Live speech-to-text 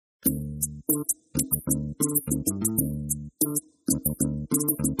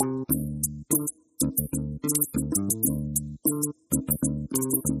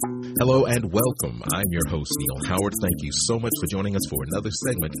Hello and welcome. I'm your host, Neil Howard. Thank you so much for joining us for another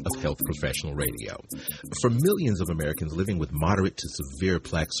segment of Health Professional Radio. For millions of Americans living with moderate to severe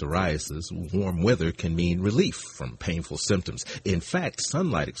plaque psoriasis, warm weather can mean relief from painful symptoms. In fact,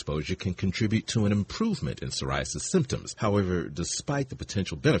 sunlight exposure can contribute to an improvement in psoriasis symptoms. However, despite the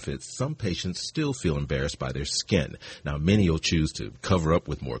potential benefits, some patients still feel embarrassed by their skin. Now, many will choose to cover up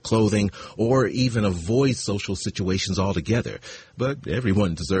with more clothing or even avoid social situations altogether. But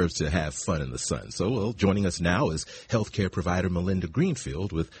everyone deserves to have fun in the sun. So, joining us now is healthcare provider Melinda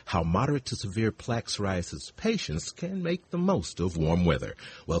Greenfield with how moderate to severe plaque psoriasis patients can make the most of warm weather.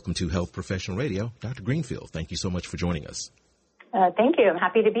 Welcome to Health Professional Radio. Dr. Greenfield, thank you so much for joining us. Thank you. I'm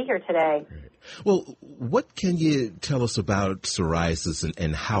happy to be here today. Great. Well, what can you tell us about psoriasis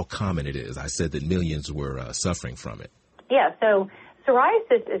and how common it is? I said that millions were suffering from it. Yeah, so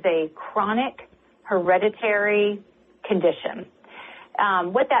psoriasis is a chronic hereditary condition.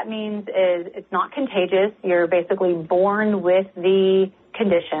 What that means is it's not contagious. You're basically born with the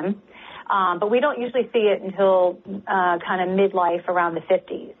condition, but we don't usually see it until kind of midlife around the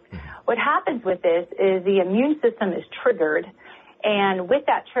 50s. What happens with this is the immune system is triggered, and with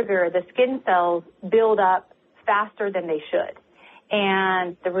that trigger, the skin cells build up faster than they should.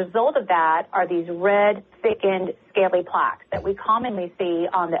 And the result of that are these red, thickened, scaly plaques that we commonly see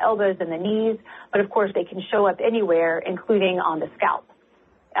on the elbows and the knees, but of course they can show up anywhere, including on the scalp.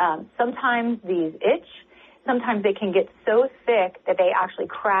 Sometimes these itch. Sometimes they can get so thick that they actually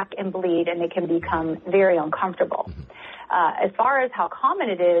crack and bleed, and they can become very uncomfortable. As far as how common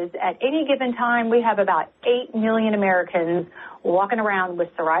it is, at any given time, we have about 8 million Americans walking around with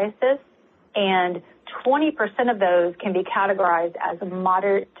psoriasis, and 20% of those can be categorized as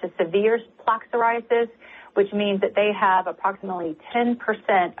moderate to severe plaque psoriasis, which means that they have approximately 10%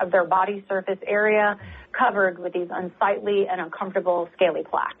 of their body surface area covered with these unsightly and uncomfortable scaly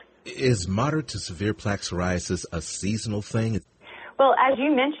plaques. Is moderate to severe plaque psoriasis a seasonal thing? Well, as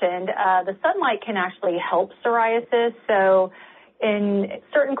you mentioned, the sunlight can actually help psoriasis. So in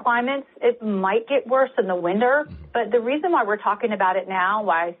certain climates, it might get worse in the winter. But the reason why we're talking about it now,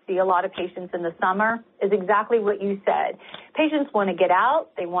 why I see a lot of patients in the summer, is exactly what you said. Patients want to get out.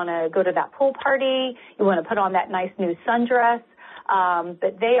 They want to go to that pool party. You want to put on that nice new sundress.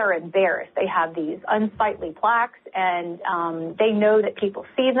 But they are embarrassed. They have these unsightly plaques, and they know that people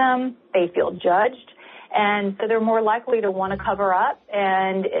see them. They feel judged. And so they're more likely to want to cover up,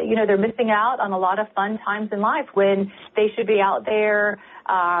 and, you know, they're missing out on a lot of fun times in life when they should be out there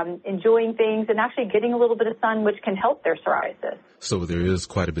enjoying things and actually getting a little bit of sun, which can help their psoriasis. So there is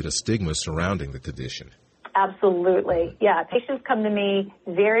quite a bit of stigma surrounding the condition. Absolutely. Yeah, patients come to me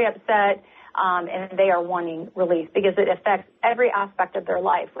very upset, and they are wanting relief because it affects every aspect of their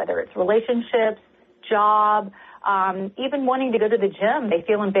life, whether it's relationships, job, even wanting to go to the gym. They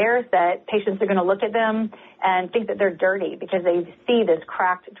feel embarrassed that patients are going to look at them and think that they're dirty because they see this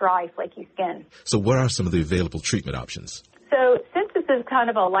cracked, dry, flaky skin. So what are some of the available treatment options? So since this is kind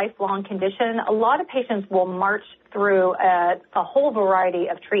of a lifelong condition, a lot of patients will march through a whole variety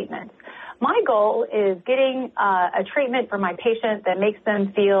of treatments. My goal is getting a treatment for my patient that makes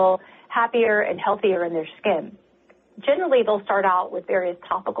them feel happier and healthier in their skin. Generally, they'll start out with various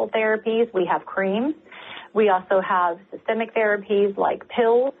topical therapies. We have creams. We also have systemic therapies like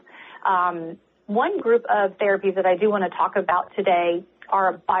pills. One group of therapies that I do want to talk about today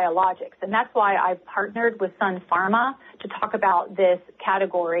are biologics, and that's why I've partnered with Sun Pharma to talk about this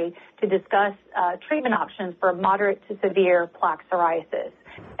category to discuss treatment options for moderate to severe plaque psoriasis.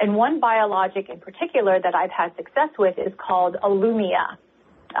 And one biologic in particular that I've had success with is called Illumia.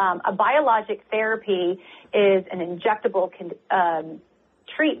 A biologic therapy is an injectable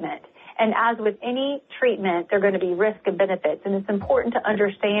treatment. And as with any treatment, there are going to be risks and benefits. And it's important to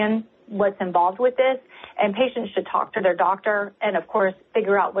understand what's involved with this. And patients should talk to their doctor and, of course,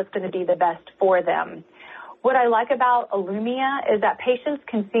 figure out what's going to be the best for them. What I like about Illumia is that patients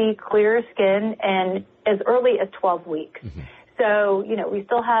can see clear skin in as early as 12 weeks. Mm-hmm. So, you know, we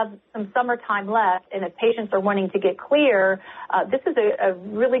still have some summertime left, and if patients are wanting to get clear, this is a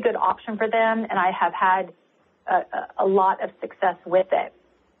really good option for them, and I have had a lot of success with it.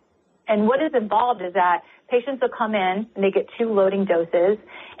 And what is involved is that patients will come in, and they get 2 loading doses,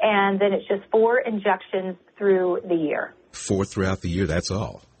 and then it's just 4 injections through the year. 4 throughout the year, that's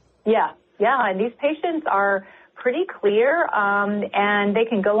all? Yeah, and these patients are pretty clear, and they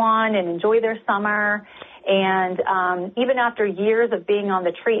can go on and enjoy their summer. And even after years of being on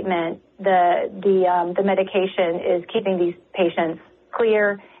the treatment, the medication is keeping these patients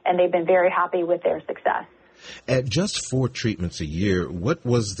clear and they've been very happy with their success. At just 4 treatments a year, what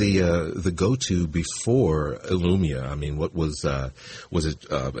was the go-to before Illumia? I mean, what was it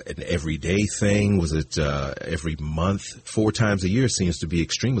an everyday thing? Was it every month? 4 times a year seems to be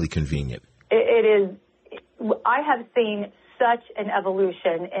extremely convenient. It is. I have seen such an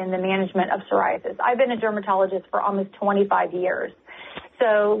evolution in the management of psoriasis. I've been a dermatologist for almost 25 years.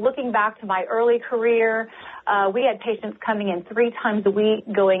 So looking back to my early career, we had patients coming in 3 times a week,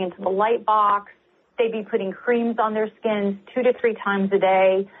 going into the light box. They'd be putting creams on their skins 2 to 3 times a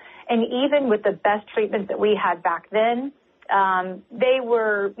day. And even with the best treatments that we had back then, they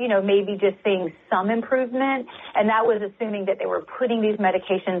were, maybe just seeing some improvement. And that was assuming that they were putting these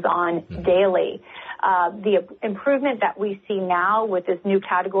medications on daily. The improvement that we see now with this new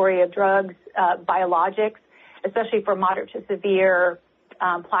category of drugs, biologics, especially for moderate to severe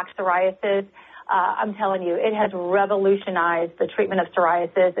plaque psoriasis, I'm telling you, it has revolutionized the treatment of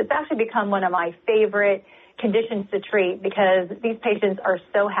psoriasis. It's actually become one of my favorite conditions to treat because these patients are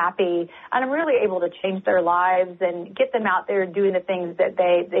so happy, and I'm really able to change their lives and get them out there doing the things that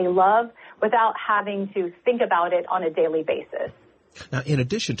they love without having to think about it on a daily basis. Now, in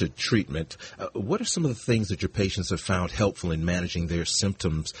addition to treatment, what are some of the things that your patients have found helpful in managing their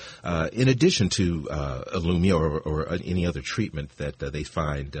symptoms, in addition to Illumia or any other treatment that they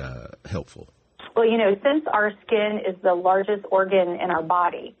find helpful? Well, since our skin is the largest organ in our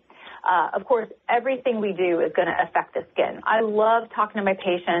body, of course, everything we do is going to affect the skin. I love talking to my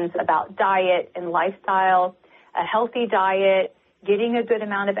patients about diet and lifestyle, a healthy diet, getting a good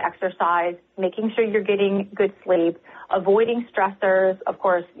amount of exercise, making sure you're getting good sleep, avoiding stressors, of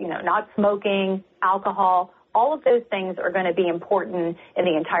course, not smoking, alcohol. All of those things are going to be important in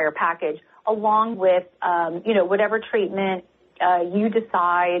the entire package, along with, whatever treatment you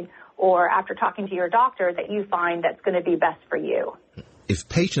decide or after talking to your doctor that you find that's going to be best for you. If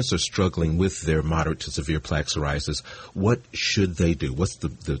patients are struggling with their moderate to severe plaque psoriasis, what should they do? What's the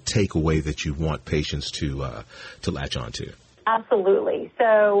takeaway that you want patients to latch on to? Absolutely.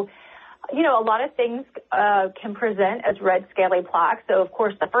 So, a lot of things can present as red scaly plaque. So, of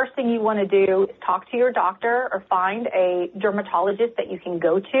course, the first thing you want to do is talk to your doctor or find a dermatologist that you can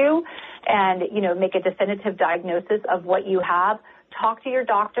go to and, make a definitive diagnosis of what you have. Talk to your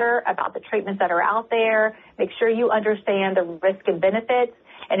doctor about the treatments that are out there. Make sure you understand the risk and benefits.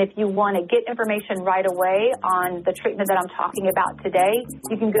 And if you want to get information right away on the treatment that I'm talking about today,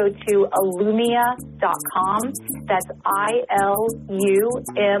 you can go to Illumia.com. That's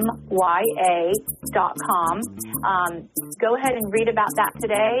ILUMYA.com. Go ahead and read about that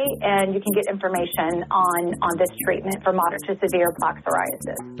today, and you can get information on this treatment for moderate to severe plaque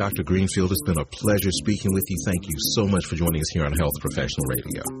psoriasis. Dr. Greenfield, it's been a pleasure speaking with you. Thank you so much for joining us here on Health Professional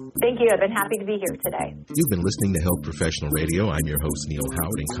Radio. Thank you. I've been happy to be here today. You've been listening to Health Professional Radio. I'm your host, Neil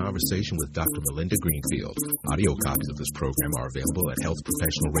Howard, in conversation with Dr. Melinda Greenfield. Audio copies of this program are available at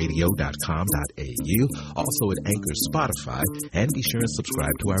healthprofessionalradio.com.au, also at Anchor, Spotify, and be sure and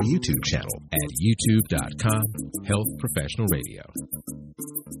subscribe to our YouTube channel at youtube.com, Health Professional Radio.